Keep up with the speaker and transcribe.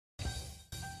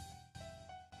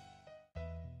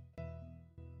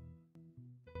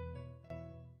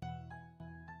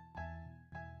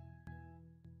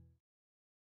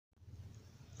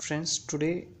Friends,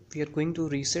 today we are going to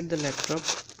reset the laptop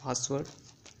password.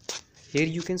 Here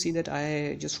you can see that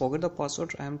I just forgot the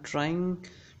password. I am trying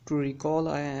to recall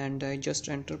and I just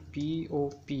enter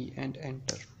POP and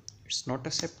enter. It's not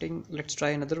accepting. Let's try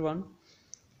another one.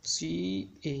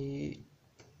 CAT.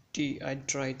 I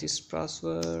try this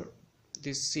password.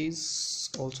 This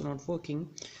is also not working.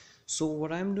 So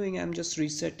what I'm doing, I'm just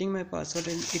resetting my password,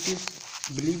 and it is,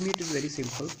 believe me, it is very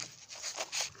simple.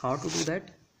 How to do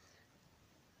that?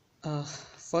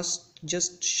 First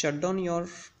just shut down your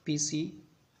PC.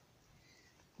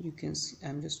 You can see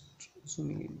I'm just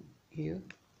zooming in here.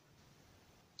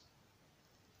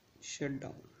 Shut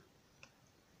down.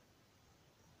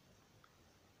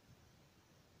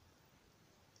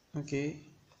 Okay,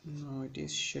 now it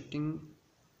is shutting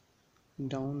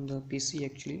down the PC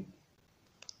actually.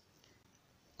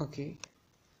 Okay,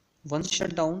 once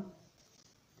shut down,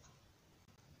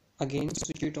 again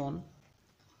switch it on.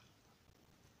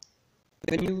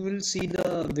 When you will see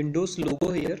the Windows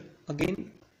logo here,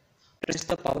 again press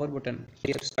the power button.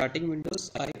 Here starting Windows,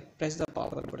 I press the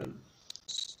power button.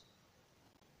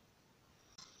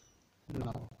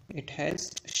 Now it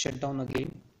has shut down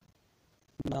again.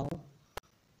 Now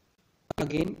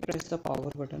again press the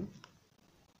power button.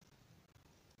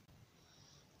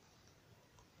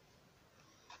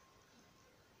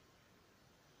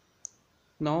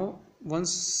 Now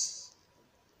once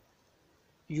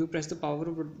you press the power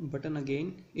button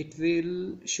again, it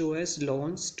will show as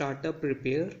launch startup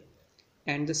repair,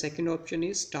 and the second option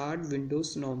is start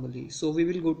Windows normally. So we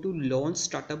will go to launch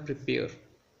startup repair.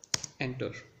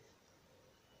 Enter.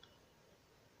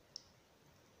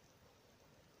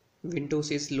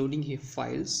 Windows is loading here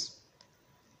files.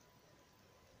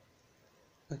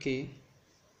 Okay.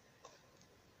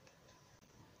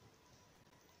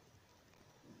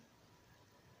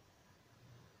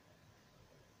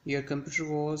 Your computer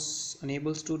was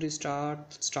unable to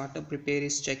restart. Startup repair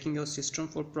is checking your system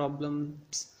for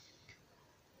problems.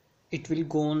 It will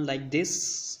go on like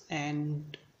this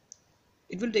and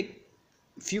it will take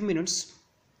few minutes.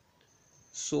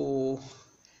 So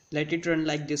let it run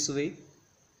like this way.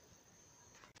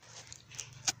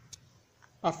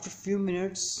 After few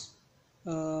minutes,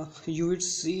 you will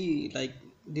see like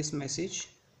this message.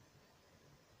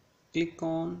 Click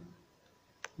on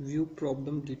view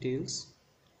problem details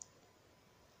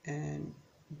and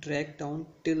drag down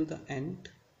till the end.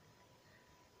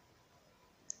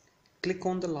 Click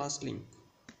on the last link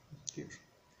here.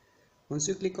 Once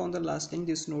you click on the last link,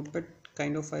 this notepad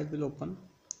kind of file will open.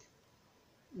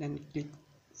 Then click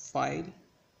file,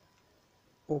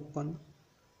 open,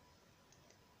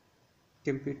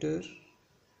 computer,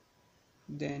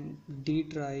 then D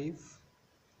drive,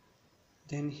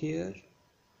 then here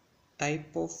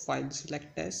type of file,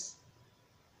 select as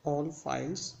all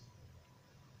files.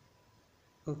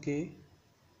 Okay,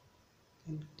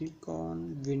 and click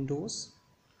on Windows,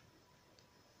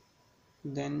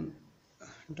 then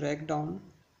drag down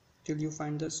till you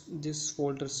find this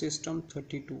folder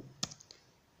system32.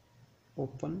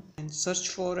 Open and search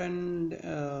for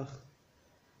an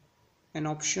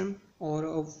option or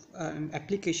of an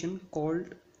application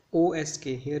called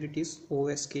OSK. Here it is,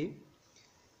 OSK.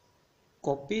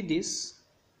 Copy this,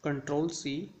 Control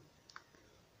C,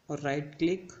 or right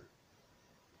click,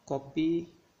 copy,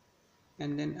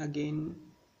 and then again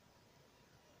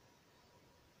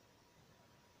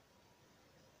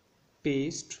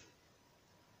paste.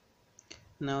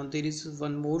 Now there is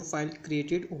one more file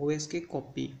created, OSK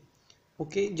copy.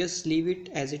 Okay, just leave it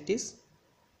as it is.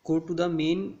 Go to the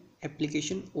main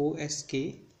application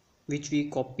OSK which we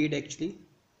copied actually,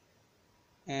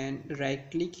 and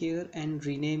right click here and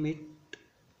rename it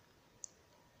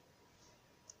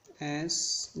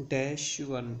as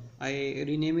 -1. I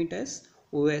rename it as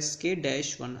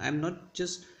OSK-1.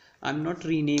 I'm not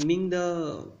renaming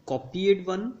the copied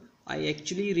one. I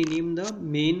actually rename the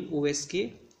main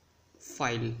OSK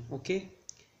file. Okay,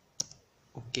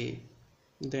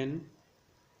 then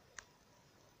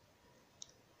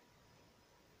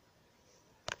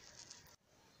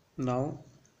now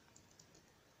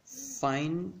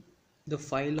find the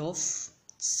file of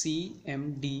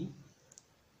CMD.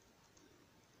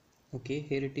 Okay,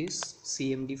 here it is,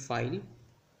 CMD file.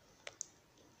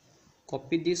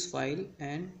 Copy this file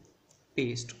and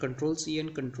paste, Control C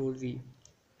and Control V.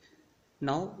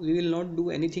 Now we will not do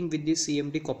anything with this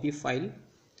CMD copy file.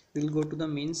 We will go to the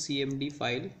main CMD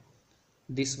file,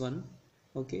 this one.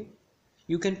 Okay,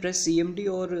 you can press CMD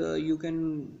or you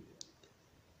can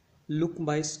look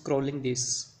by scrolling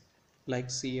this like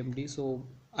CMD. So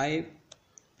I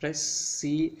press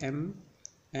CM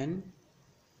and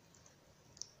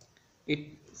it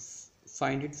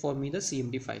find it for me the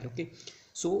CMD file. Okay,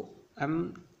 So I'm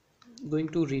going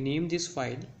to rename this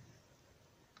file.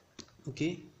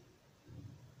 Okay,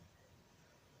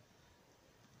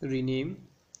 rename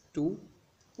to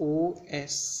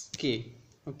OSK.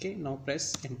 Okay, now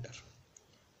press enter.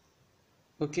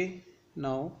 Okay,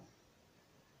 now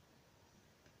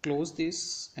close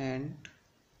this and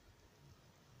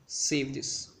save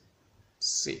this.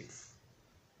 Save.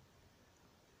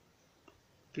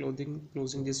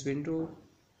 Closing this window,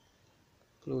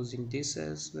 closing this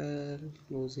as well,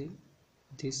 closing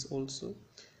this also.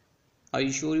 Are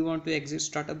you sure you want to exit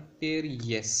startup pair?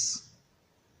 Yes.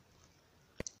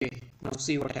 Okay, now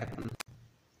see what happened.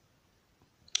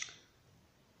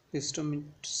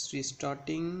 System is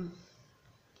restarting,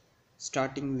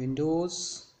 starting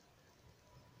Windows,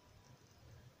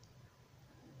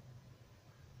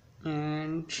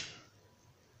 and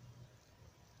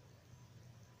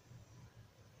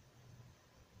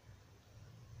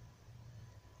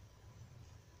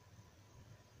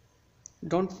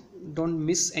don't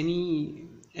miss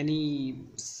any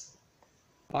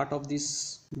part of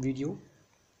this video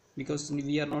because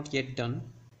we are not yet done.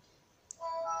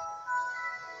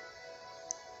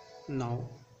 Now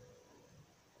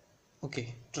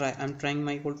okay, I'm trying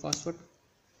my old password.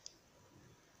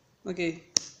 Okay,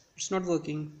 it's not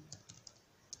working.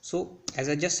 So as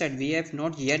I just said, we have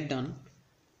not yet done.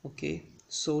 Okay,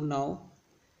 so now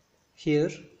here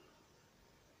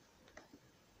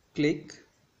click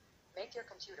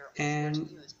and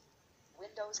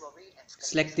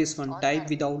select this one, type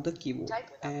without the keyboard,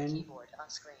 and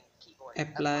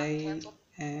apply,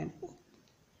 and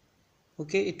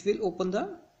okay, it will open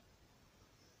the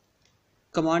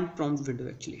command prompt window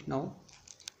actually. Now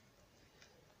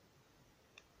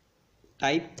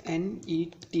type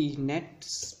net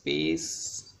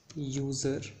space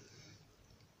user,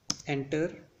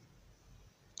 enter.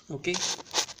 Okay,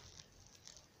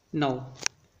 now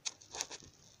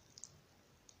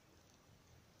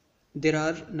there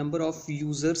are number of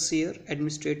users here: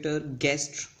 administrator,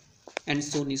 guest, and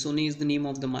Sony. Sony is the name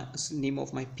of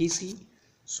my PC.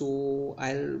 So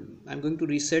I'm going to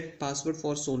reset password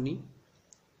for Sony.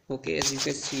 Okay, as you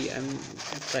can see, I'm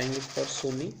trying it for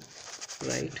Sony,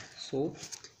 right? So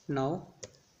now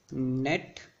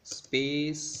net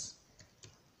space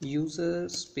user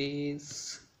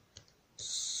space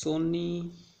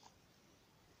Sony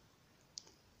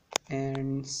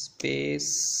and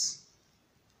space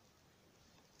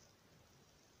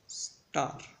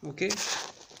star. Okay,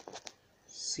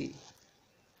 see,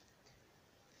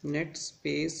 net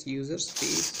space user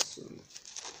space Sony.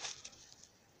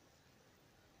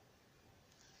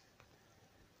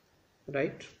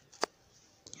 Right,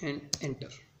 and enter.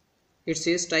 It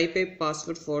says type a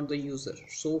password for the user.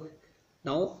 So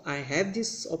now I have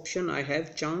this option, I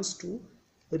have chance to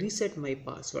reset my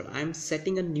password. I am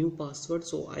setting a new password,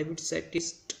 so I would set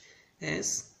it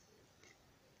as,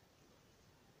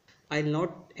 I'll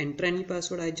not enter any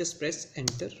password, I just press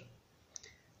enter.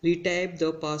 Retype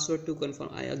the password to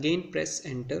confirm. I again press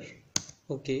enter.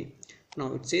 Okay,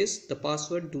 now it says the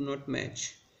password do not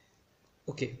match.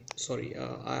 Okay, sorry,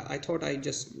 I thought I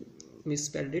just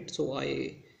misspelled it, so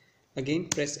I again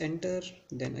press enter,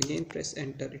 then again press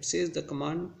enter. It says the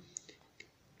command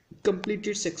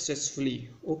completed successfully.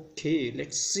 Okay,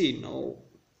 let's see. Now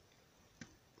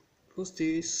close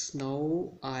this.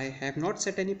 Now I have not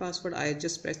set any password, I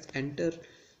just pressed enter,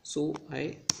 so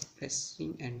I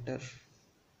pressing enter.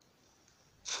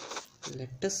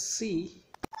 Let us see.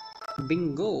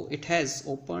 Bingo, it has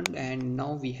opened, and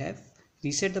now we have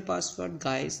reset the password.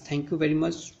 Guys, thank you very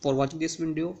much for watching this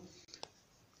video.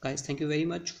 Guys, thank you very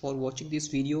much for watching this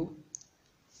video.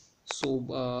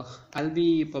 So I'll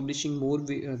be publishing more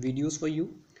videos for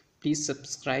you. Please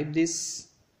subscribe this